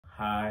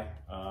Hi,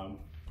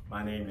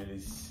 my name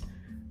is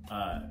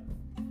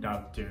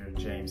Dr.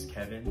 James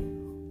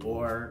Kevin,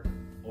 or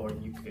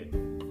you could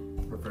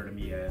refer to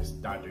me as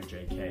Dr.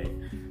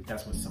 JK.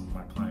 That's what some of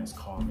my clients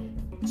call me.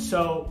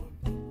 So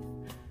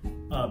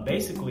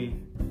basically,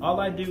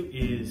 all I do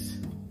is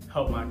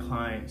help my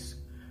clients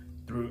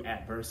through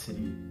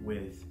adversity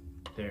with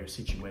their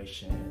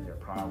situation and their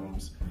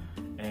problems,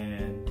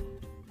 and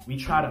we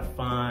try to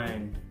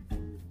find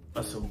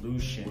a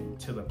solution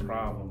to the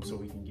problem so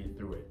we can get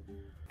through it.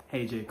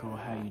 Hey J. Cole,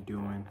 how you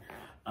doing?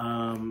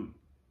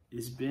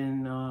 It's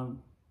been a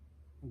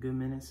good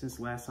minute since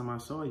last time I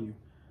saw you.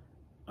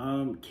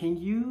 Can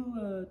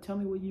you tell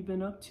me what you've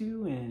been up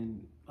to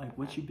and like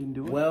what you've been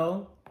doing?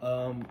 Well,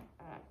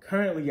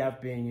 currently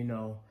I've been,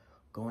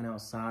 going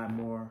outside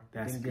more.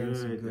 That's been getting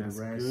some good. good That's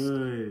rest.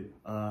 good.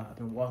 I've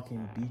been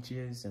walking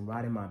beaches and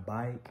riding my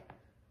bike,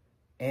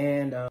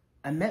 and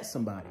I met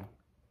somebody.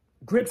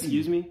 Grippy.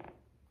 Excuse me?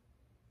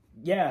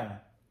 Yeah.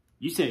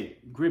 You say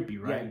Grippy,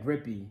 right? Yeah,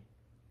 Grippy.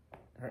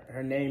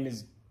 Her name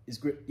is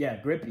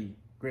Grippy.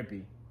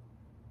 Grippy.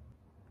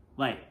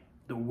 Like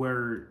the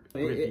word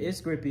Grippy.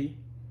 It's Grippy.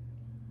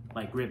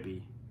 Like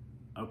Grippy.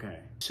 Okay.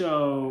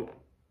 So,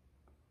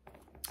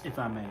 if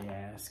I may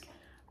ask,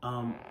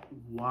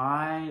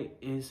 why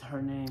is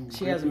her name She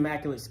Grippy? has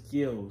immaculate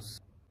skills.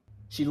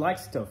 She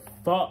likes to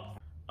fuck.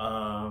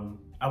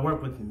 I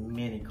work with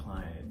many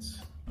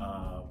clients.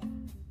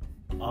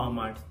 All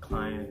my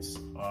clients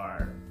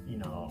are,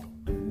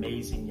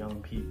 amazing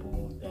young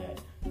people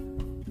that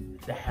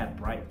have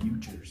bright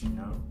futures,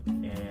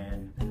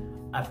 and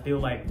I feel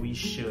like we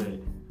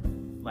should,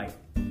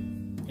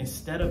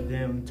 instead of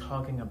them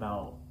talking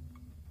about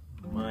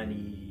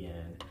money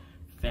and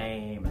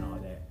fame and all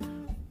that,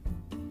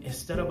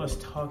 instead of us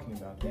talking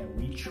about that,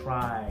 we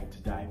try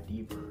to dive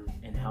deeper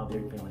in how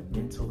they're feeling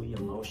mentally,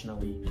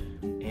 emotionally,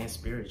 and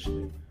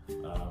spiritually.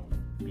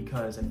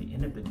 Because at the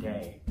end of the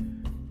day,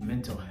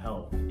 mental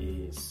health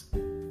is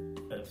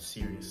a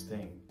serious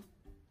thing.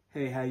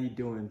 Hey, how you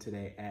doing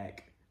today,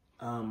 Ak?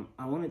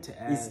 I wanted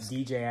to ask... It's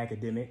DJ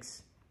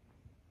Academics.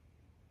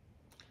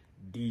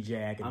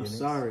 DJ Academics. I'm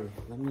sorry.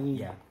 Let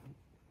me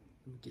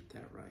get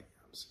that right.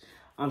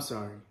 I'm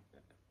sorry.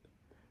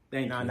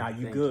 Thank you. Nah,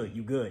 you good.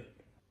 You good.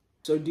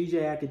 So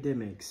DJ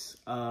Academics,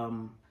 I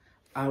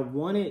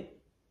wanted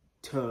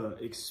to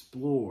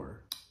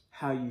explore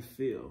how you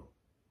feel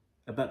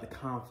about the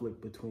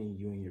conflict between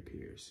you and your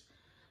peers.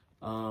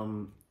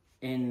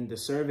 In the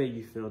survey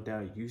you filled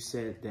out, you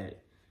said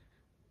that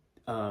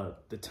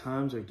the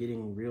times are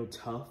getting real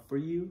tough for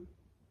you,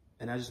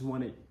 and I just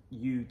wanted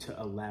you to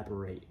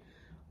elaborate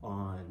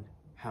on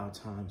how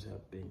times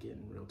have been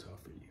getting real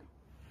tough for you.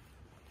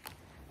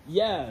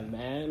 Yeah,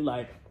 man.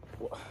 I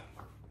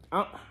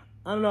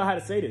don't know how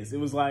to say this. It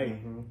was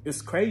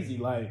it's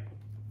crazy.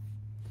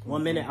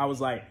 One minute I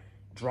was like,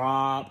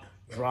 drop.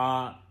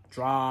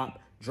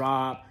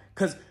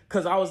 Cause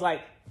I was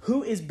like,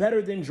 who is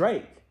better than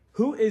Drake?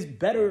 Who is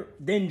better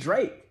than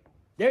Drake?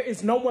 There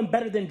is no one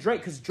better than Drake,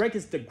 because Drake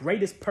is the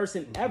greatest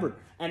person ever.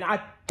 And I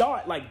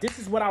thought, this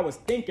is what I was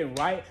thinking,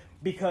 right?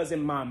 Because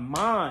in my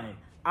mind,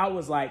 I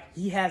was like,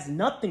 he has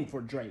nothing for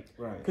Drake.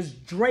 Right. Because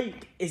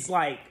Drake is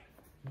like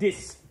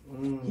this,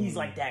 he's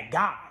like that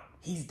guy.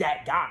 He's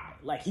that guy.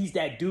 He's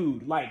that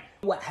dude.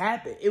 What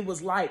happened? It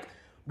was like,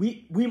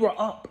 we were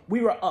up.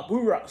 We were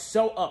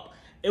so up.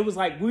 It was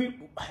like,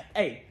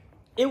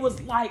 it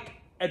was like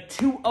a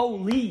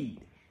 2-0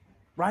 lead,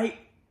 right?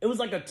 It was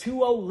like a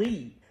 2-0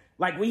 lead.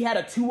 We had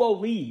a 2-0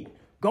 lead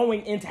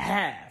going into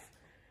half.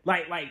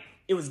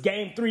 It was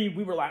game 3.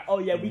 We were like, oh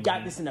yeah, we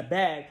got this in the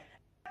bag.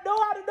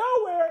 Out of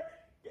nowhere,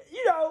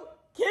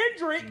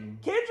 Kendrick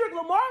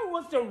Lamar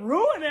wants to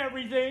ruin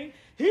everything.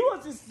 He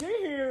wants to sit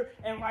here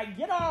and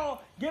get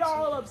all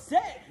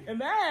upset and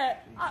mad.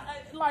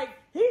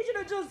 He should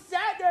have just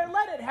sat there and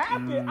let it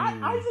happen.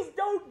 I just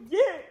don't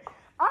get.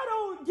 I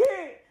don't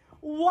get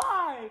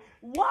why.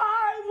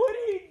 Why would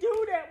he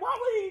do that? Why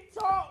would he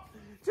talk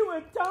to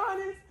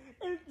Adonis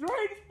and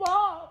Drake's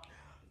mom?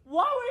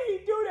 Why would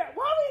he do that?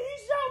 Why would he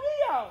shout me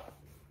out?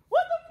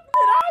 What the f***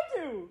 did I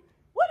do?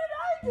 What did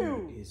I do?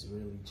 It's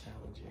really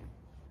challenging,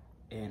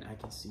 and I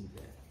can see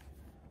that.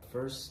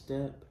 First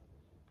step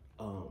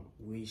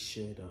we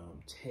should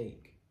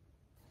take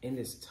in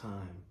this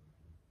time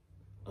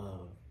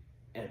of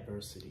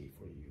adversity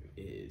for you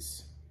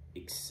is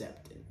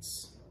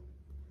acceptance.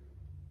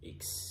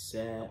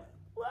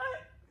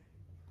 What?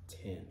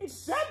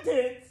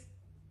 Acceptance?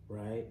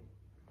 Right?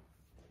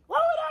 Why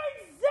would I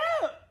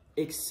accept?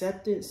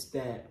 Acceptance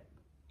that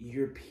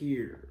your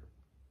peer,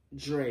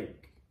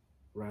 Drake,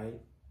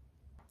 right,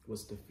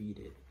 was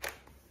defeated.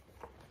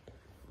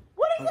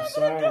 What is I'm that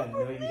sorry, gonna I do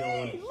know for you me? don't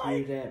want to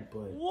hear that,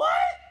 but...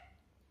 What?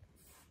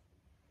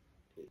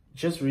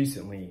 Just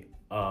recently,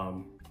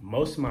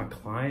 most of my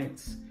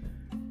clients,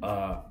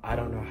 I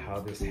don't know how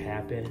this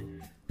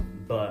happened,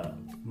 but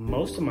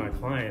most of my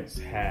clients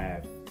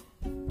have,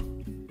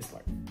 it's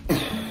like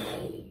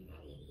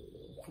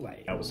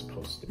that was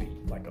supposed to be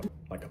like a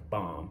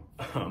bomb.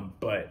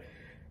 But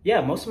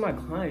yeah, most of my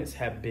clients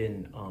have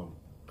been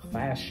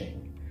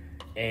clashing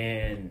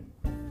And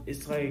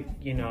it's like,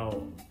 you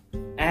know,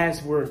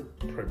 as we're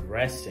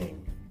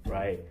progressing,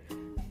 right,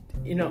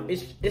 you know,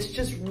 it's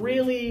just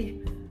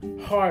really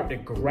hard to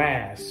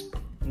grasp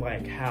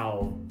like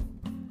how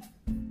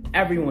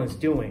everyone's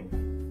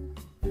doing,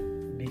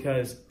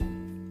 because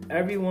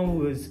everyone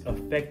was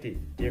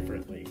affected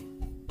differently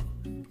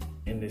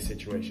in this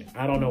situation.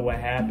 I don't know what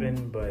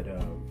happened, but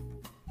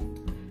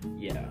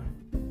yeah,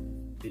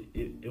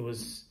 it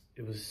was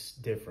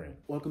different.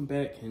 Welcome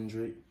back,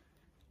 Kendrick.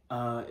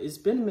 It's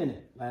been a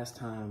minute last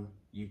time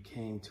you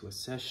came to a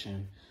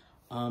session.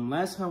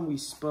 Last time we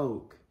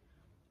spoke,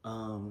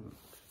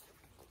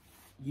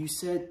 you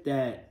said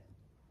that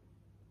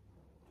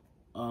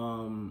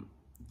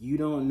you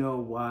don't know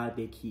why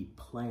they keep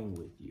playing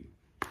with you.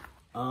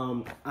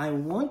 I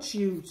want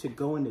you to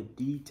go into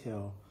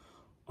detail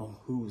on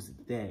who's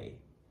they,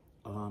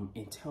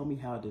 and tell me,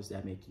 how does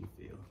that make you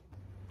feel?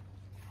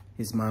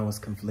 His mind was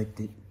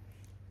conflicted.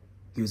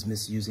 He was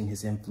misusing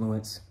his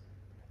influence.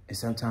 And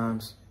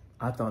sometimes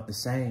I thought the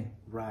same.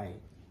 Right.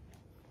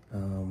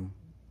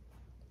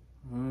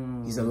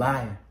 He's a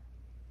liar.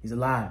 He's a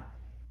liar.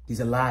 He's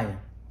a liar.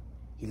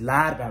 He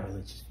lied about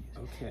religious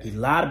views. Okay. He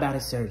lied about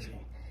his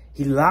surgery.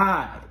 He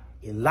lied.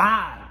 He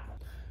lied.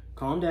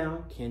 Calm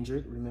down,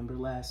 Kendrick. Remember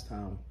last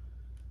time.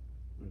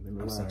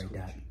 I'm sorry,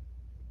 Dad.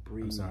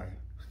 Breathe. I'm sorry.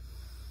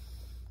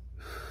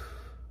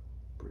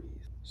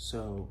 Breathe.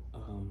 So,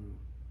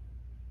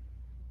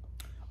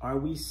 are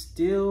we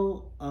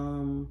still,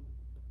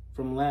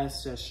 from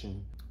last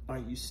session, are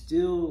you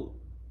still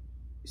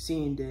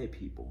seeing dead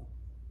people?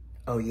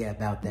 Oh, yeah,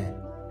 about that.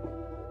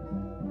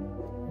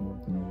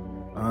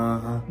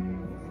 Uh-huh.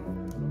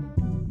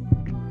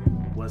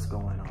 What's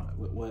going on?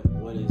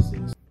 What is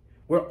this?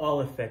 We're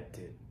all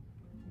affected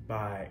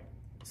by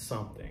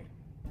something,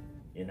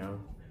 you know,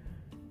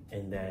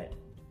 and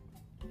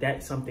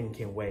that something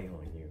can weigh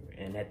on you.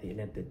 And at the end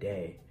of the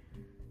day,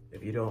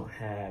 if you don't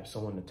have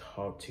someone to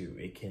talk to,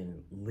 it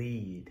can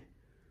lead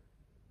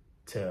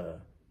to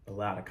a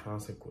lot of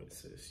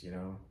consequences, you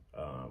know,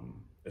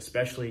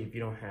 especially if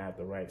you don't have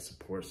the right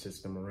support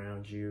system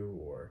around you,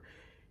 or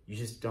you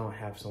just don't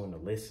have someone to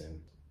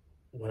listen.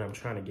 What I'm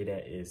trying to get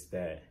at is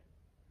that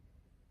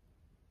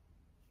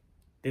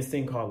this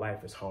thing called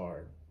life is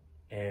hard.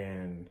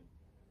 And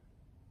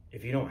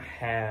if you don't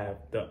have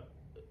the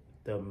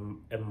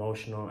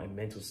emotional and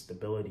mental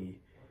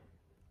stability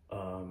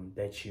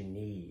that you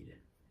need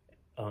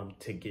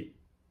to get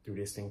through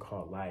this thing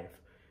called life,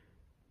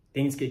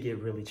 things could get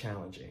really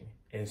challenging.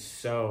 And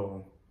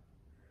so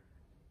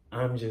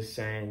I'm just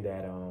saying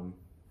that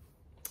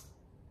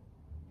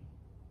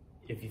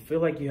if you feel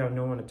like you have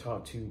no one to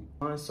talk to,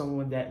 find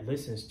someone that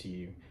listens to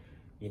you.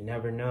 You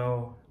never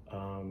know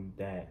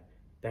that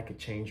could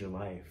change your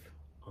life.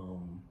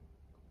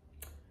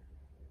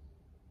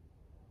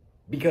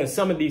 Because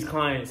some of these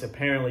clients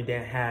apparently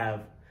didn't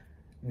have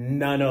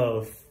none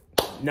of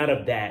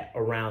that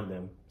around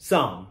them.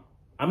 Some.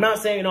 I'm not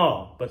saying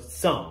all, but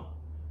some.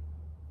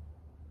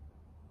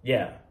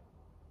 Yeah.